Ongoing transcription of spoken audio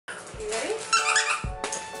You ready?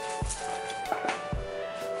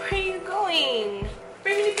 Where are you going?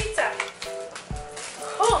 Bring me the pizza.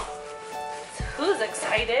 Oh, who's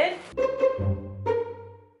excited?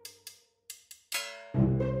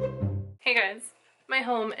 Hey guys, my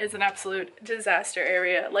home is an absolute disaster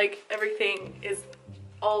area. Like, everything is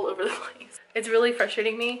all over the place. It's really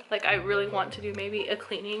frustrating me. Like, I really want to do maybe a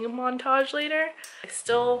cleaning montage later. I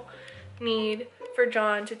still need for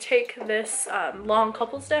John to take this long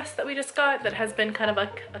couples desk that we just got that has been kind of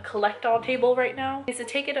like a collect-all table right now. He needs to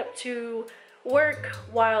take it up to work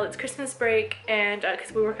while it's Christmas break, and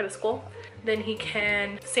because we work at a school. Then he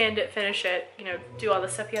can sand it, finish it, you know, do all the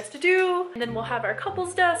stuff he has to do. And then we'll have our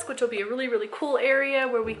couples desk, which will be a really, really cool area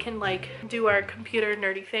where we can like do our computer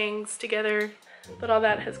nerdy things together. But all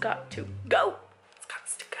that has got to go. It's got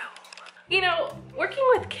to go. You know, working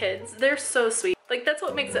with kids, they're so sweet. Like, that's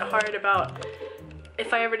what makes it hard about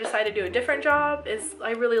if I ever decide to do a different job, is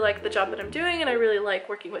I really like the job that I'm doing and I really like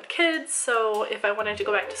working with kids. So if I wanted to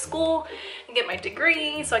go back to school and get my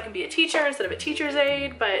degree so I can be a teacher instead of a teacher's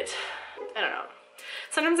aide, but I don't know.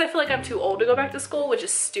 Sometimes I feel like I'm too old to go back to school, which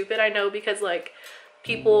is stupid, I know, because like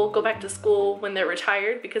people go back to school when they're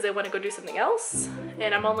retired because they want to go do something else.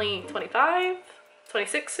 And I'm only 25,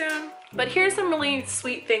 26 soon. But here's some really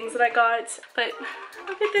sweet things that I got. But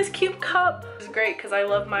look at this cute cup. It's great because I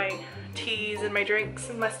love my teas and my drinks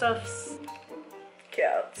and my stuffs. Cute.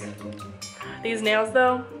 These nails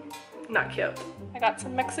though, not cute. I got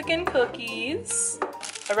some Mexican cookies.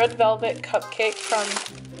 A red velvet cupcake from,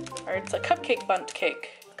 or it's a cupcake bundt cake.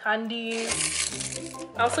 Candies.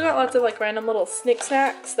 I also got lots of like random little snick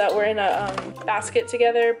snacks that were in a basket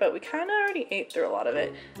together, but we kind of already ate through a lot of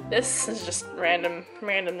it. This is just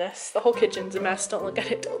randomness. The whole kitchen's a mess. Don't look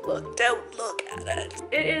at it. Don't look at it.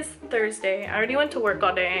 It is Thursday. I already went to work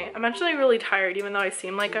all day. I'm actually really tired, even though I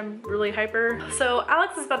seem like I'm really hyper. So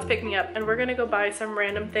Alex is about to pick me up and we're gonna go buy some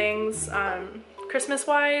random things Christmas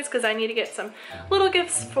wise, because I need to get some little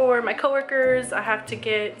gifts for my coworkers. I have to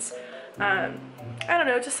get I don't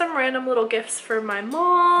know, just some random little gifts for my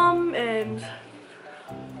mom and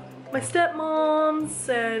my stepmoms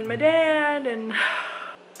and my dad and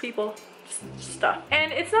people, just stuff.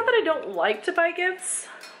 And it's not that I don't like to buy gifts,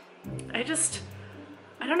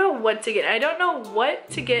 I don't know what to get. I don't know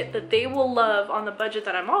what to get that they will love on the budget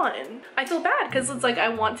that I'm on. I feel bad because it's like I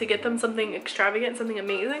want to get them something extravagant, something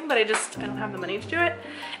amazing, but I don't have the money to do it.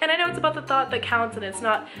 And I know it's about the thought that counts and it's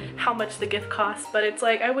not how much the gift costs, but it's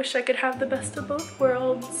like I wish I could have the best of both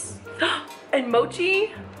worlds. And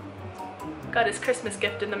Mochi got his Christmas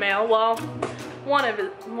gift in the mail. Well,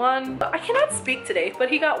 I cannot speak today,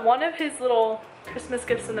 but he got one of his little Christmas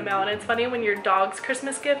gifts in the mail. And it's funny when your dog's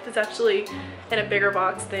Christmas gift is actually in a bigger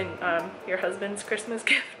box than your husband's Christmas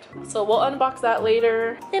gift. So we'll unbox that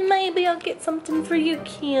later, and maybe I'll get something for you,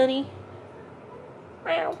 Kenny.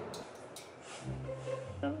 Meow.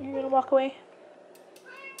 Oh, you're gonna walk away.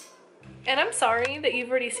 And I'm sorry that you've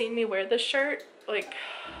already seen me wear this shirt like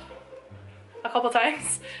a couple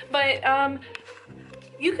times, but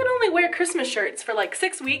you can only wear Christmas shirts for like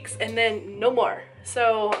 6 weeks and then no more.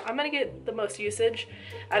 So I'm gonna get the most usage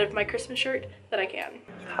out of my Christmas shirt that I can.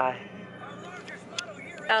 Hi.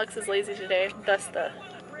 Alex is lazy today, thus the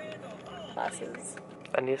glasses.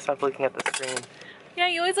 I need to stop looking at the screen. Yeah,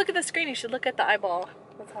 you always look at the screen, you should look at the eyeball.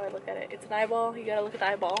 That's how I look at it. It's an eyeball, you gotta look at the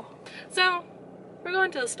eyeball. So, we're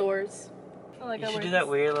going to the stores. You should do that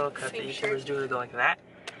weird little cut that YouTubers do to go like that.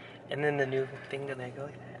 And then the new thing that they go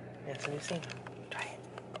like that. That's a new scene. Try it.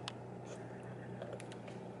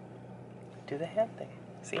 Do the hand thing.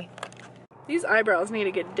 See? These eyebrows need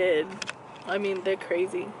to get did. I mean, they're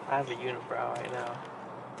crazy. I have a unibrow right now.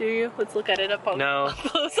 Do you? Let's look at it up close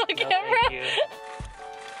on camera. Thank you.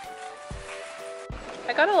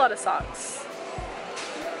 I got a lot of socks.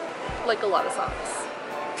 Like a lot of socks.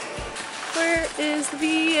 Where is the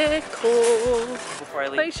vehicle? Before I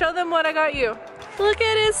leave. Wait, show them what I got you. Look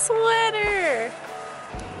at his sweater.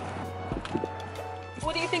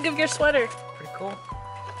 What do you think of your sweater? Pretty cool.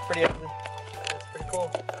 Pretty ugly. That's pretty cool.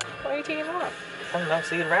 Why are you taking it off? I don't know,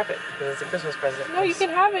 so you can wrap it because it's a Christmas present. No, you can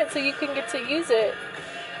have it so you can get to use it.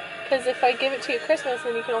 Because if I give it to you Christmas,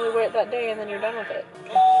 then you can only wear it that day and then you're done with it.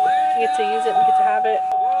 You get to use it and get to have it.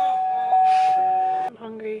 I'm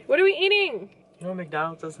hungry. What are we eating? You know,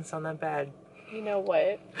 McDonald's doesn't sound that bad. You know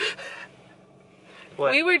what?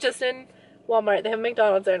 What? We were just in Walmart. They have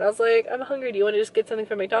McDonald's there. And I was like, I'm hungry. Do you want to just get something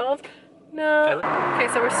from McDonald's? No. Okay,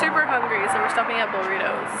 so we're super hungry. So we're stopping at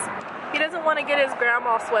Bullritos. He doesn't want to get his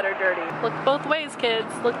grandma sweater dirty. Look both ways, kids.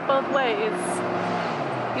 Look both ways.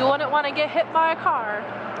 You wouldn't want to get hit by a car.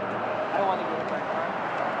 I want to get hit by a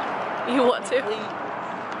car. You want to?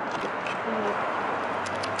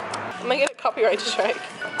 Copyright strike.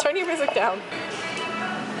 Turn your music down.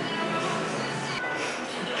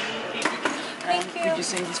 Thank you. Could you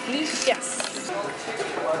sing this, please? Yes.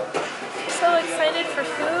 So excited for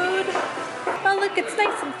food. Oh look, it's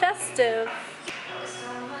nice and festive.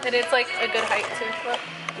 And it's like a good height too. Look.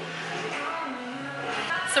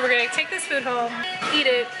 So we're gonna take this food home, eat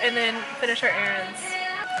it, and then finish our errands.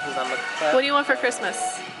 What do you want for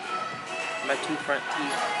Christmas? My 2 front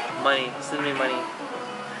teeth. Money. Send me money.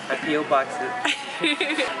 My P.O. boxes.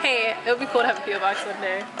 Hey, it would be cool to have a P.O. box one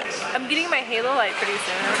day. I'm getting my halo light pretty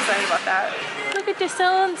soon. I'm excited about that. Look at the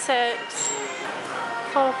sunset.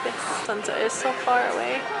 Focus. Sunset is so far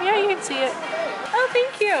away. Yeah, you can see it. Oh,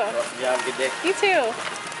 thank you. Yeah, have a good day. You too.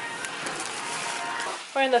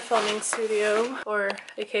 We're in the filming studio, or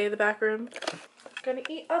aka the back room. We're gonna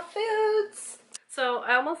eat our foods. So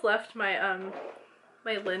I almost left my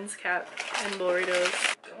my lens cap and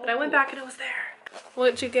Bullritos, but I went back and it was there.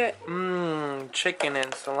 What'd you get? Chicken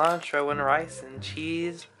and cilantro and rice and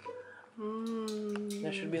cheese.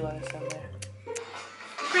 There should be a lot of stuff there.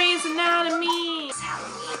 Grey's Anatomy!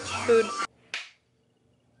 Food.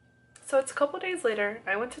 So it's a couple days later.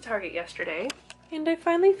 I went to Target yesterday and I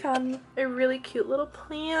finally found a really cute little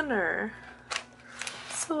planner.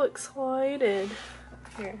 So excited.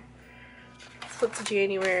 Here. So it's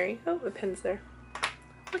January. Oh, the pin's there.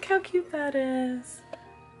 Look how cute that is.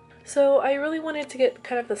 So I really wanted to get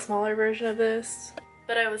kind of the smaller version of this,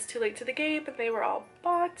 but I was too late to the game and they were all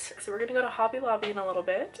bought. So we're gonna go to Hobby Lobby in a little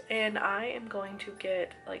bit and I am going to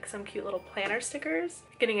get like some cute little planner stickers.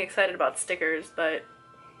 Getting excited about stickers, but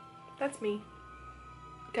that's me.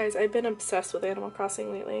 Guys, I've been obsessed with Animal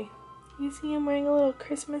Crossing lately. You see I'm wearing a little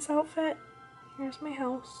Christmas outfit? Here's my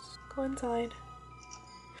house. Go inside.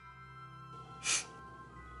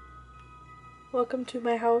 Welcome to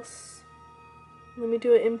my house. Let me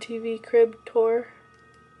do an MTV crib tour.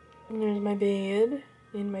 And there's my bed,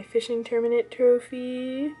 and my fishing tournament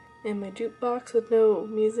trophy, and my jukebox with no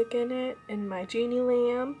music in it, and my genie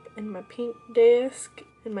lamp, and my pink desk,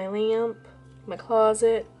 and my lamp, my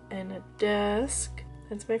closet, and a desk.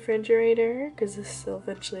 That's my refrigerator, because this will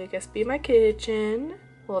eventually, I guess, be my kitchen.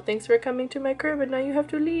 Well, thanks for coming to my crib, and now you have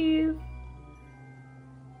to leave.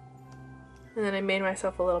 And then I made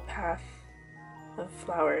myself a little path of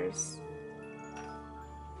flowers.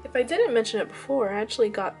 If I didn't mention it before, I actually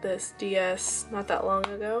got this DS not that long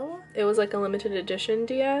ago. It was like a limited edition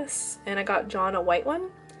DS, and I got John a white one.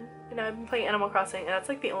 And I've been playing Animal Crossing, and that's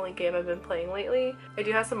like the only game I've been playing lately. I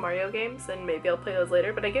do have some Mario games, and maybe I'll play those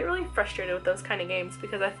later, but I get really frustrated with those kind of games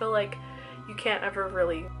because I feel like you can't ever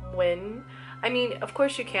really win. I mean, of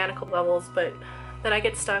course you can a couple levels, but then I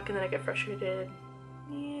get stuck and then I get frustrated.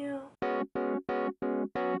 Yeah.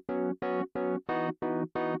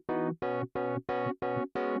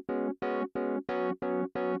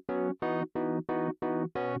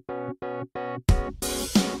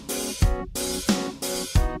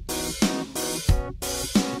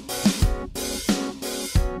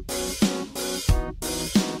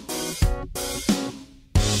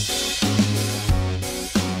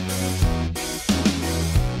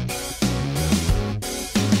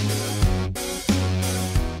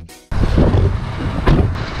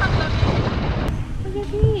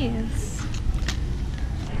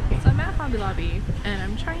 Lobby, and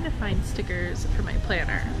I'm trying to find stickers for my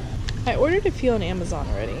planner. I ordered a few on Amazon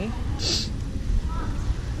already.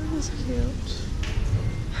 That is cute.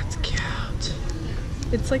 That's cute.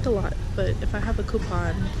 It's like a lot, but if I have a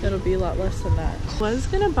coupon, it'll be a lot less than that. I was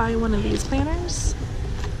gonna buy one of these planners,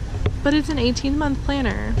 but it's an 18-month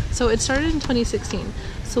planner. So it started in 2016.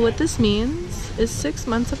 So what this means is 6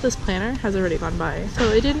 months of this planner has already gone by. So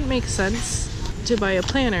it didn't make sense to buy a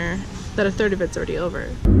planner that a third of it's already over.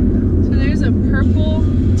 So there's a purple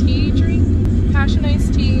tea drink, passion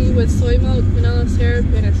iced tea with soy milk, vanilla syrup,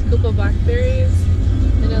 and a scoop of blackberries.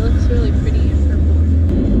 And it looks really pretty in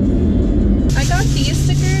purple. I got these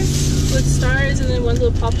stickers with stars and then ones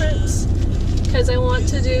with paw prints because I want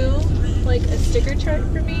to do like a sticker chart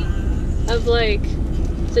for me of like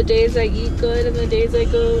the days I eat good and the days I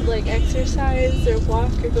go like exercise or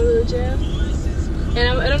walk or go to the gym. And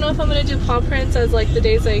I don't know if I'm going to do paw prints as like the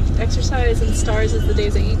days I exercise and stars as the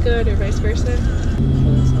days I eat good or vice versa.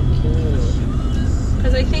 Oh, that's so cute.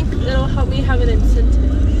 Because I think it'll help me have an incentive.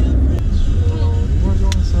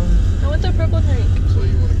 I want the purple drink. So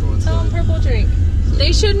you want to go inside? Tell them purple drink.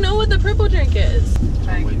 They should know what the purple drink is.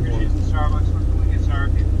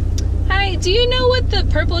 Hi, do you know what the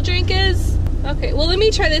purple drink is? Okay, well let me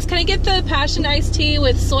try this. Can I get the passion iced tea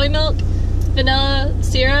with soy milk, vanilla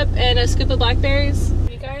syrup, and a scoop of blackberries?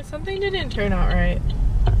 You guys, something didn't turn out right.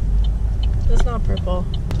 It's not purple.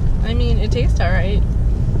 I mean, it tastes alright.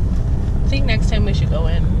 I we should go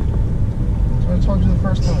in. That's what I told you the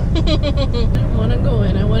first time. I didn't want to go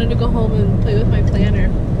in. I wanted to go home and play with my planner.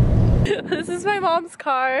 This is my mom's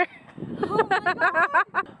car. Oh my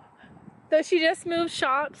God. So she just moved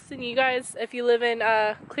shops, and you guys, if you live in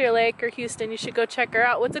Clear Lake or Houston, you should go check her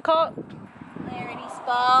out. What's it called? Clarity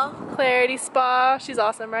Spa. Clarity Spa. She's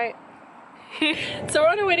awesome, right? So we're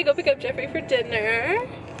on our way to go pick up Jeffrey for dinner.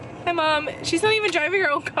 Hi, Mom. She's not even driving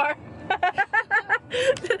her own car.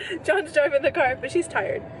 John's driving the car, but she's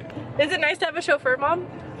tired. Is it nice to have a chauffeur, Mom?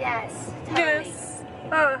 Yes, totally. Yes.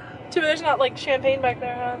 Too bad there's not like champagne back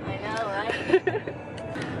there, huh? I know,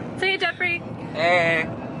 right? Say hey, Jeffrey. Hey.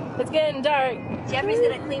 It's getting dark. Jeffrey's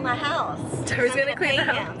gonna clean my house. Jeffrey's gonna clean the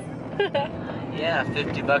house. Yeah,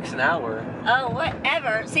 $50 an hour. Oh,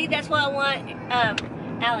 whatever. See, that's why I want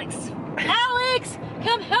Alex. Alex,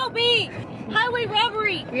 come help me! Highway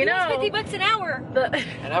robbery. You know, $50 an hour.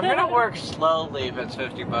 And I'm gonna work slowly if it's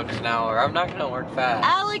 $50 an hour. I'm not gonna work fast.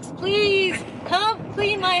 Alex, please come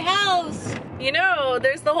clean my house. You know,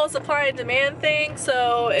 there's the whole supply and demand thing.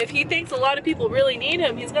 So if he thinks a lot of people really need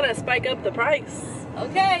him, he's gonna spike up the price.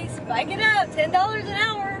 Okay, spike it up. $10 an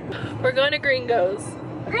hour. We're going to Gringos.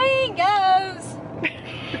 Gringos.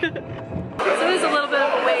 So there's a little bit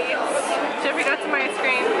of a wait. Jeffrey got some ice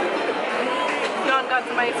cream. John got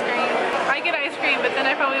some ice cream. I get ice cream, but then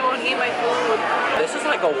I probably won't eat my food. This is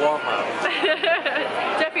like a warm-up.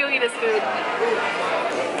 Jeffrey will eat his food.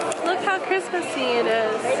 Look how Christmassy it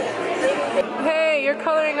is. Hey, you're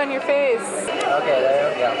coloring on your face. Okay, there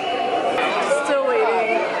we go. Still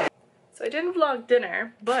waiting. So I didn't vlog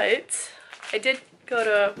dinner, but I did go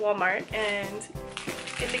to Walmart and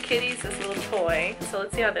get the kitties this little toy. So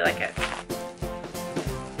let's see how they like it.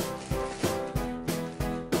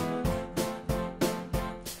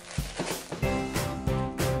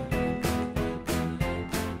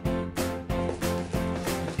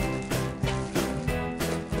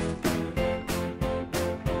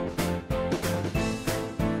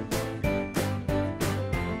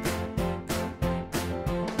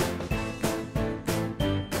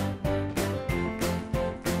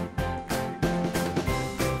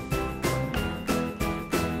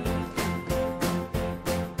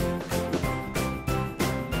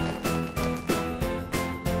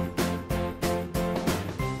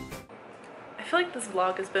 I feel like this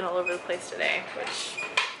vlog has been all over the place today, which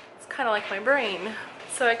is kind of like my brain.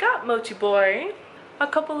 So I got Mochi Boy a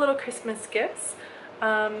couple little Christmas gifts.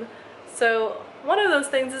 So one of those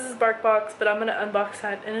things is his bark box, but I'm gonna unbox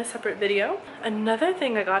that in a separate video. Another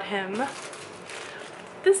thing I got him,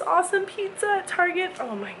 this awesome pizza at Target.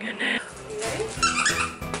 Oh my goodness. You ready?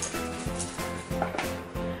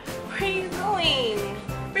 Where are you going?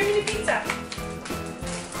 Bring me the pizza.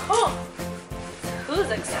 Oh, who's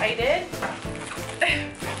excited?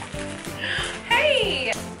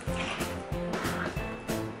 Hey!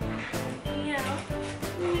 Meow.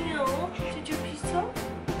 Meow. Did you pizza?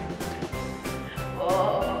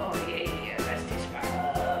 Oh, yeah. That's too smart.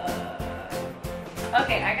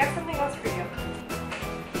 Okay, I got something else for you.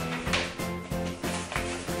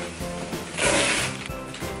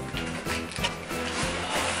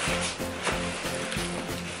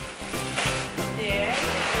 There.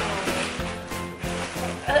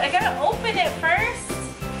 I gotta open it first.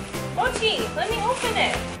 Mochi, let me open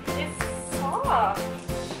it. It's soft.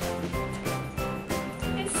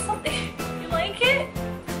 It's something. You like it?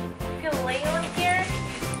 You can lay on here.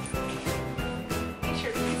 Eat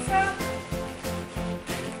your pizza.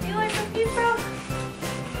 You like the pizza?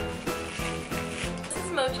 This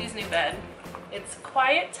is Mochi's new bed. It's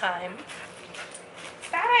quiet time.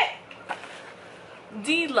 Stop it!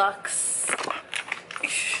 Deluxe.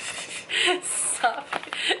 Stop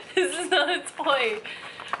it. This is not a toy.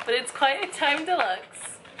 But it's Quiet Time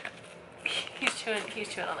Deluxe. He's chewing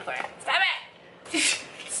on the corner. Stop it!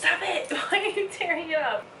 Stop it! Why are you tearing it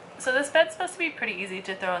up? So this bed's supposed to be pretty easy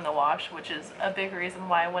to throw in the wash, which is a big reason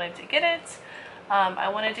why I wanted to get it. I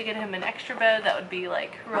wanted to get him an extra bed that would be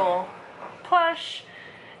like real plush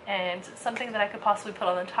and something that I could possibly put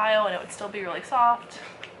on the tile and it would still be really soft.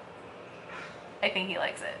 I think he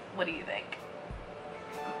likes it. What do you think?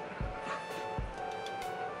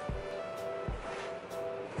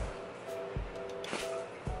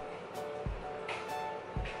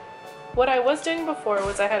 What I was doing before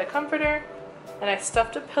was I had a comforter and I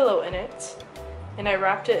stuffed a pillow in it and I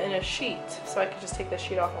wrapped it in a sheet so I could just take the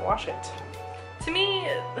sheet off and wash it. To me,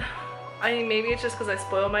 I mean, maybe it's just because I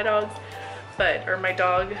spoil my dogs, or my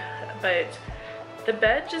dog, but the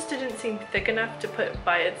bed just didn't seem thick enough to put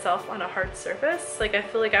by itself on a hard surface. Like I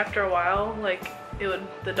feel like after a while, like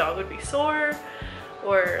the dog would be sore,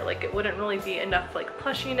 or like it wouldn't really be enough like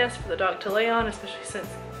plushiness for the dog to lay on, especially since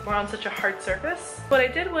we're on such a hard surface. What I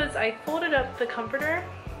did was I folded up the comforter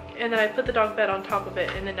and then I put the dog bed on top of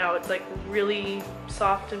it, and then now it's like really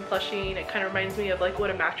soft and plushy, and it kind of reminds me of like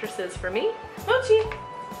what a mattress is for me. Mochi,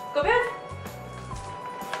 go bed.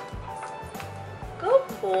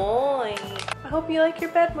 Good boy. I hope you like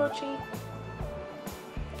your bed, Mochi.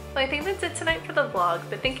 Well, I think that's it tonight for the vlog,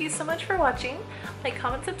 but thank you so much for watching. Like,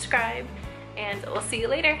 comment, subscribe, and we'll see you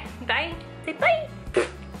later. Bye. Say bye.